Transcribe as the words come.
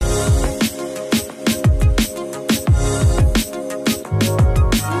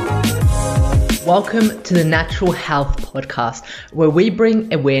Welcome to the Natural Health Podcast, where we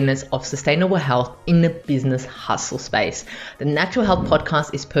bring awareness of sustainable health in the business hustle space. The Natural Health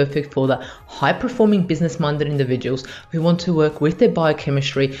Podcast is perfect for the high-performing business-minded individuals who want to work with their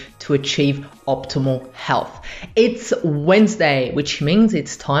biochemistry to achieve optimal health. It's Wednesday, which means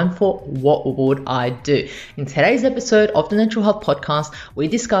it's time for What Would I Do? In today's episode of the Natural Health Podcast, we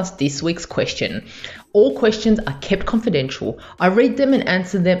discuss this week's question. All questions are kept confidential. I read them and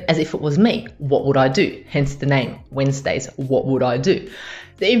answer them as if it was me. What would I do? Hence the name, Wednesdays, What Would I Do?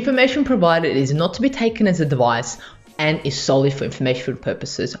 The information provided is not to be taken as advice and is solely for information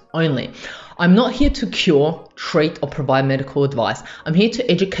purposes only. I'm not here to cure, treat, or provide medical advice. I'm here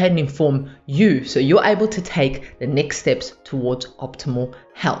to educate and inform you so you're able to take the next steps towards optimal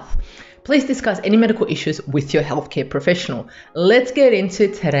health. Please discuss any medical issues with your healthcare professional. Let's get into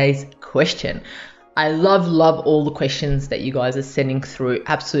today's question. I love all the questions that you guys are sending through.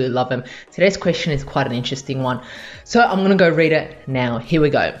 Absolutely love them. Today's question is quite an interesting one. So I'm going to go read it now. Here we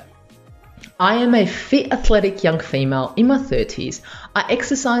go. I am a fit, athletic young female in my 30s. I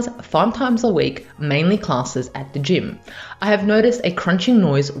exercise 5 times a week, mainly classes at the gym. I have noticed a crunching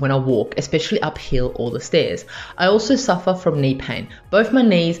noise when I walk, especially uphill or the stairs. I also suffer from knee pain. Both my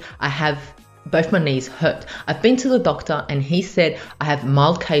knees hurt. I've been to the doctor and he said I have a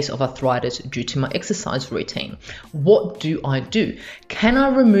mild case of arthritis due to my exercise routine. What do I do? Can I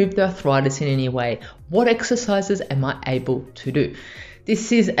remove the arthritis in any way? What exercises am I able to do?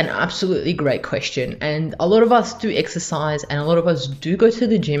 This is an absolutely great question, and a lot of us do exercise and a lot of us do go to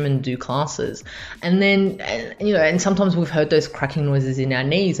the gym and do classes, and sometimes we've heard those cracking noises in our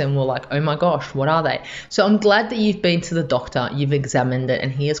knees and we're like, oh my gosh, what are they? So I'm glad that you've been to the doctor, you've examined it,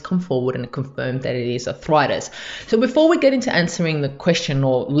 and he has come forward and confirmed that it is arthritis. So before we get into answering the question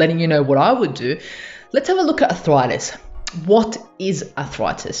or letting you know what I would do, let's have a look at arthritis. What is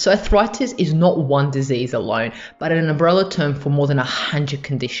arthritis? So arthritis is not one disease alone, but an umbrella term for more than 100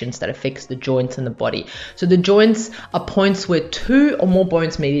 conditions that affects the joints in the body. So the joints are points where 2 or more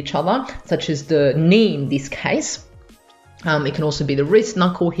bones meet each other, such as the knee in this case. It can also be the wrist,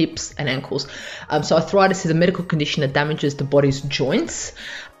 knuckle, hips, and ankles. So arthritis is a medical condition that damages the body's joints,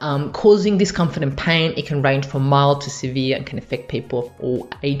 causing discomfort and pain. It can range from mild to severe and can affect people of all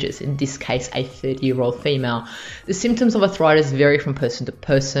ages, in this case, a 30-year-old female. The symptoms of arthritis vary from person to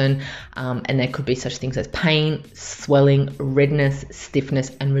person, and there could be such things as pain, swelling, redness, stiffness,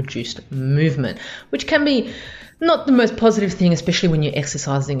 and reduced movement, which can be not the most positive thing, especially when you're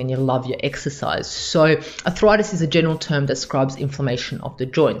exercising and you love your exercise. So arthritis is a general term that describes inflammation of the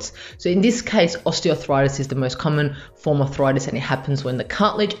joints. So in this case, osteoarthritis is the most common form of arthritis, and it happens when the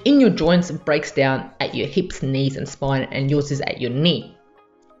cartilage in your joints breaks down at your hips, knees, and spine, and yours is at your knee.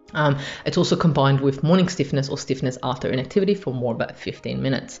 It's also combined with morning stiffness or stiffness after inactivity for more about 15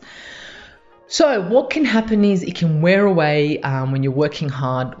 minutes. So what can happen is it can wear away when you're working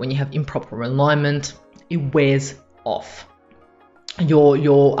hard, when you have improper alignment. It wears off. Your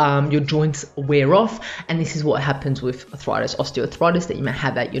joints wear off, and this is what happens with arthritis, osteoarthritis, that you may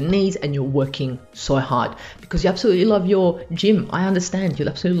have at your knees, and you're working so hard because you absolutely love your gym. I understand you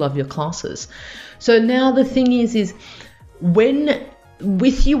absolutely love your classes. So now the thing is when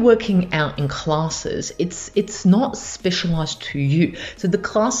with you working out in classes, it's not specialized to you. So the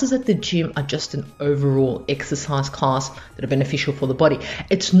classes at the gym are just an overall exercise class that are beneficial for the body.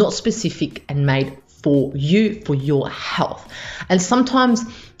 It's not specific and made for you, for your health. And sometimes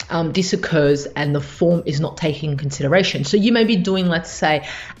this occurs and the form is not taken in consideration. So you may be doing, let's say,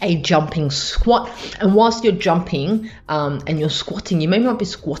 a jumping squat, and whilst you're jumping and you're squatting, you may not be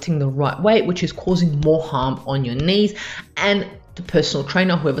squatting the right way, which is causing more harm on your knees, and the personal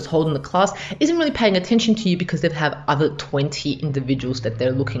trainer, whoever's holding the class, isn't really paying attention to you because they have other 20 individuals that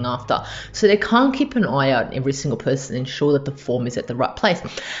they're looking after. So they can't keep an eye out on every single person and ensure that the form is at the right place.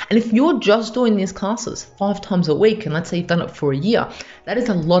 And if you're just doing these classes 5 times a week, and let's say you've done it for a year, that is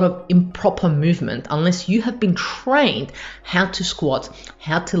a lot of improper movement unless you have been trained how to squat,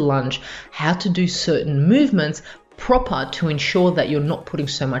 how to lunge, how to do certain movements proper to ensure that you're not putting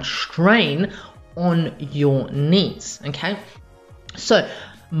so much strain on your knees, okay? So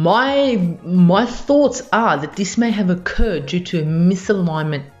my thoughts are that this may have occurred due to a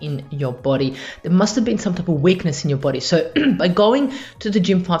misalignment in your body. There must have been some type of weakness in your body. So by going to the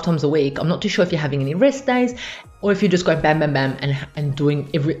gym 5 times a week, I'm not too sure if you're having any rest days or if you're just going bam, bam, bam and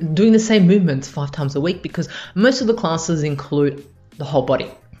doing the same movements 5 times a week, because most of the classes include the whole body.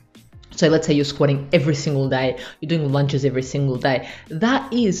 So let's say you're squatting every single day, you're doing lunges every single day.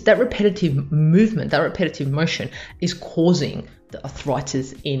 That repetitive movement, that repetitive motion is causing the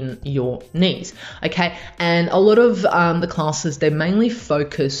arthritis in your knees, okay? And a lot of the classes, they mainly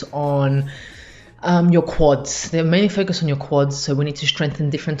focus on your quads. They're mainly focused on your quads, so we need to strengthen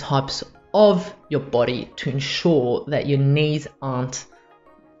different types of your body to ensure that your knees aren't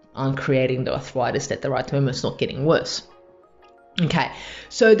creating the arthritis at the right time. It's not getting worse. Okay,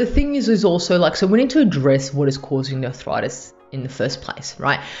 so the thing is also like, so we need to address what is causing the arthritis in the first place,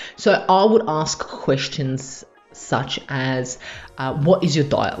 right? So I would ask questions such as, what is your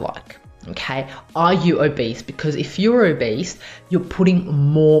diet like? Okay, are you obese? Because if you're obese, you're putting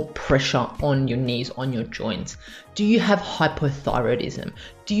more pressure on your knees, on your joints. Do you have hypothyroidism?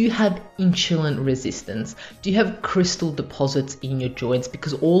 Do you have insulin resistance? Do you have crystal deposits in your joints?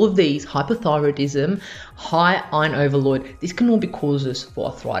 Because all of these, hypothyroidism, high iron overload, these can all be causes for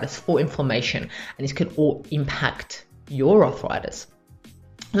arthritis, for inflammation, and this could all impact your arthritis.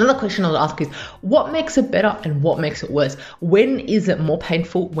 Another question I would ask is, what makes it better and what makes it worse? When is it more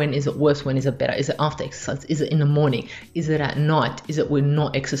painful? When is it worse? When is it better? Is it after exercise? Is it in the morning? Is it at night? Is it we're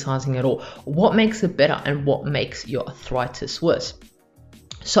not exercising at all? What makes it better and what makes your arthritis worse?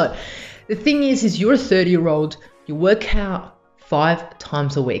 So the thing is you're a 30-year-old, you work out 5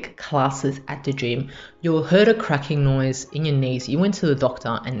 times a week, classes at the gym, you heard a cracking noise in your knees, you went to the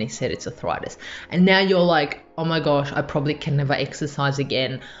doctor and they said it's arthritis. And now you're like, oh my gosh, I probably can never exercise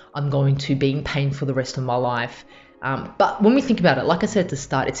again. I'm going to be in pain for the rest of my life. But when we think about it, like I said at the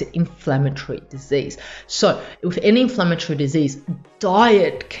start, it's an inflammatory disease. So with any inflammatory disease,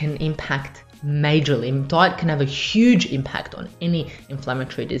 diet can impact majorly. Diet can have a huge impact on any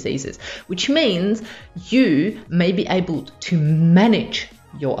inflammatory diseases, which means you may be able to manage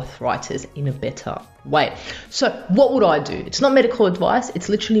your arthritis in a better way. So what would I do? It's not medical advice. It's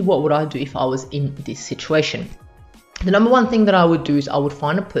literally what would I do if I was in this situation. The number one thing that I would do is I would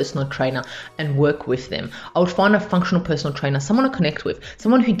find a personal trainer and work with them. I would find a functional personal trainer, someone to connect with,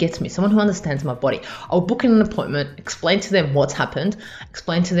 someone who gets me, someone who understands my body. I would book in an appointment, explain to them what's happened,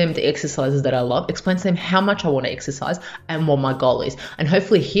 explain to them the exercises that I love, explain to them how much I want to exercise and what my goal is. And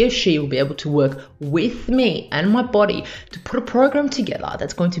hopefully he or she will be able to work with me and my body to put a program together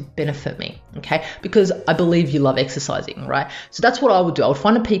that's going to benefit me, okay? Because I believe you love exercising, right? So that's what I would do. I would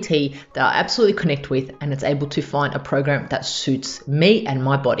find a PT that I absolutely connect with and it's able to find a program that suits me and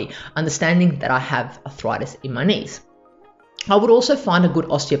my body, understanding that I have arthritis in my knees. I would also find a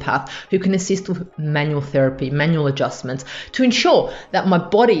good osteopath who can assist with manual therapy, manual adjustments to ensure that my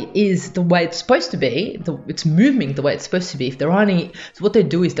body is the way it's supposed to be, it's moving the way it's supposed to be. If there are any, so what they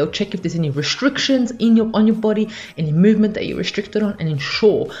do is they'll check if there's any restrictions on your body, any movement that you're restricted on, and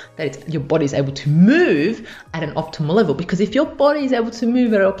ensure that your body is able to move at an optimal level. Because if your body is able to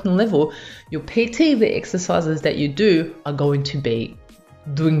move at an optimal level, your PT, the exercises that you do, are going to be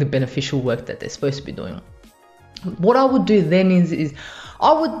doing the beneficial work that they're supposed to be doing. What I would do then is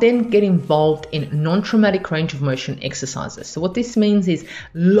I would then get involved in non-traumatic range of motion exercises. So what this means is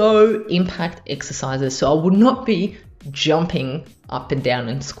low impact exercises. So I would not be jumping up and down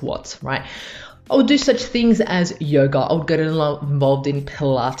in squats, right? I would do such things as yoga. I would get involved in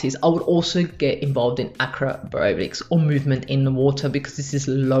Pilates. I would also get involved in acrobatics or movement in the water because this is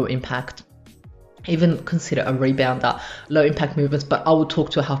low impact. Even consider a rebounder, low impact movements, but I would talk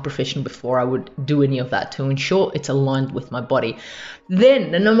to a health professional before I would do any of that to ensure it's aligned with my body.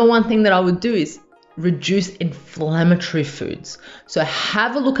 Then the number one thing that I would do is reduce inflammatory foods. So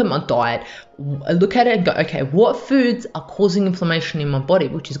have a look at my diet, look at it and go, okay, what foods are causing inflammation in my body,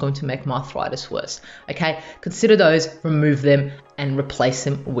 which is going to make my arthritis worse? Okay, consider those, remove them and replace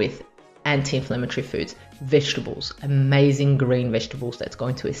them with anti-inflammatory foods, vegetables, amazing green vegetables that's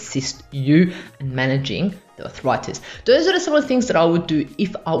going to assist you in managing the arthritis. Those are some of the things that I would do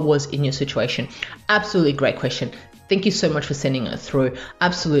if I was in your situation. Absolutely great question. Thank you so much for sending it through.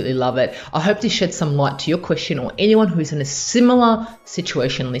 Absolutely love it. I hope this shed some light to your question or anyone who is in a similar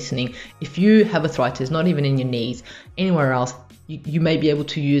situation listening. If you have arthritis, not even in your knees, anywhere else, you may be able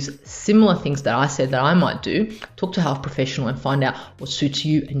to use similar things that I said that I might do. Talk to a health professional and find out what suits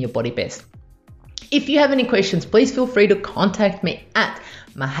you and your body best. If you have any questions, please feel free to contact me at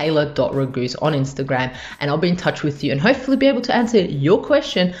mahela.raguse on Instagram and I'll be in touch with you and hopefully be able to answer your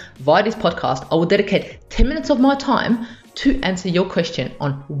question via this podcast. I will dedicate 10 minutes of my time to answer your question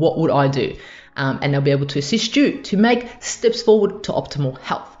on what would I do. And I'll be able to assist you to make steps forward to optimal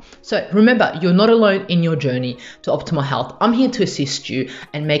health. So remember, you're not alone in your journey to optimal health. I'm here to assist you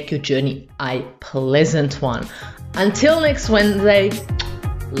and make your journey a pleasant one. Until next Wednesday,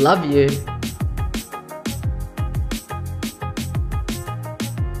 love you.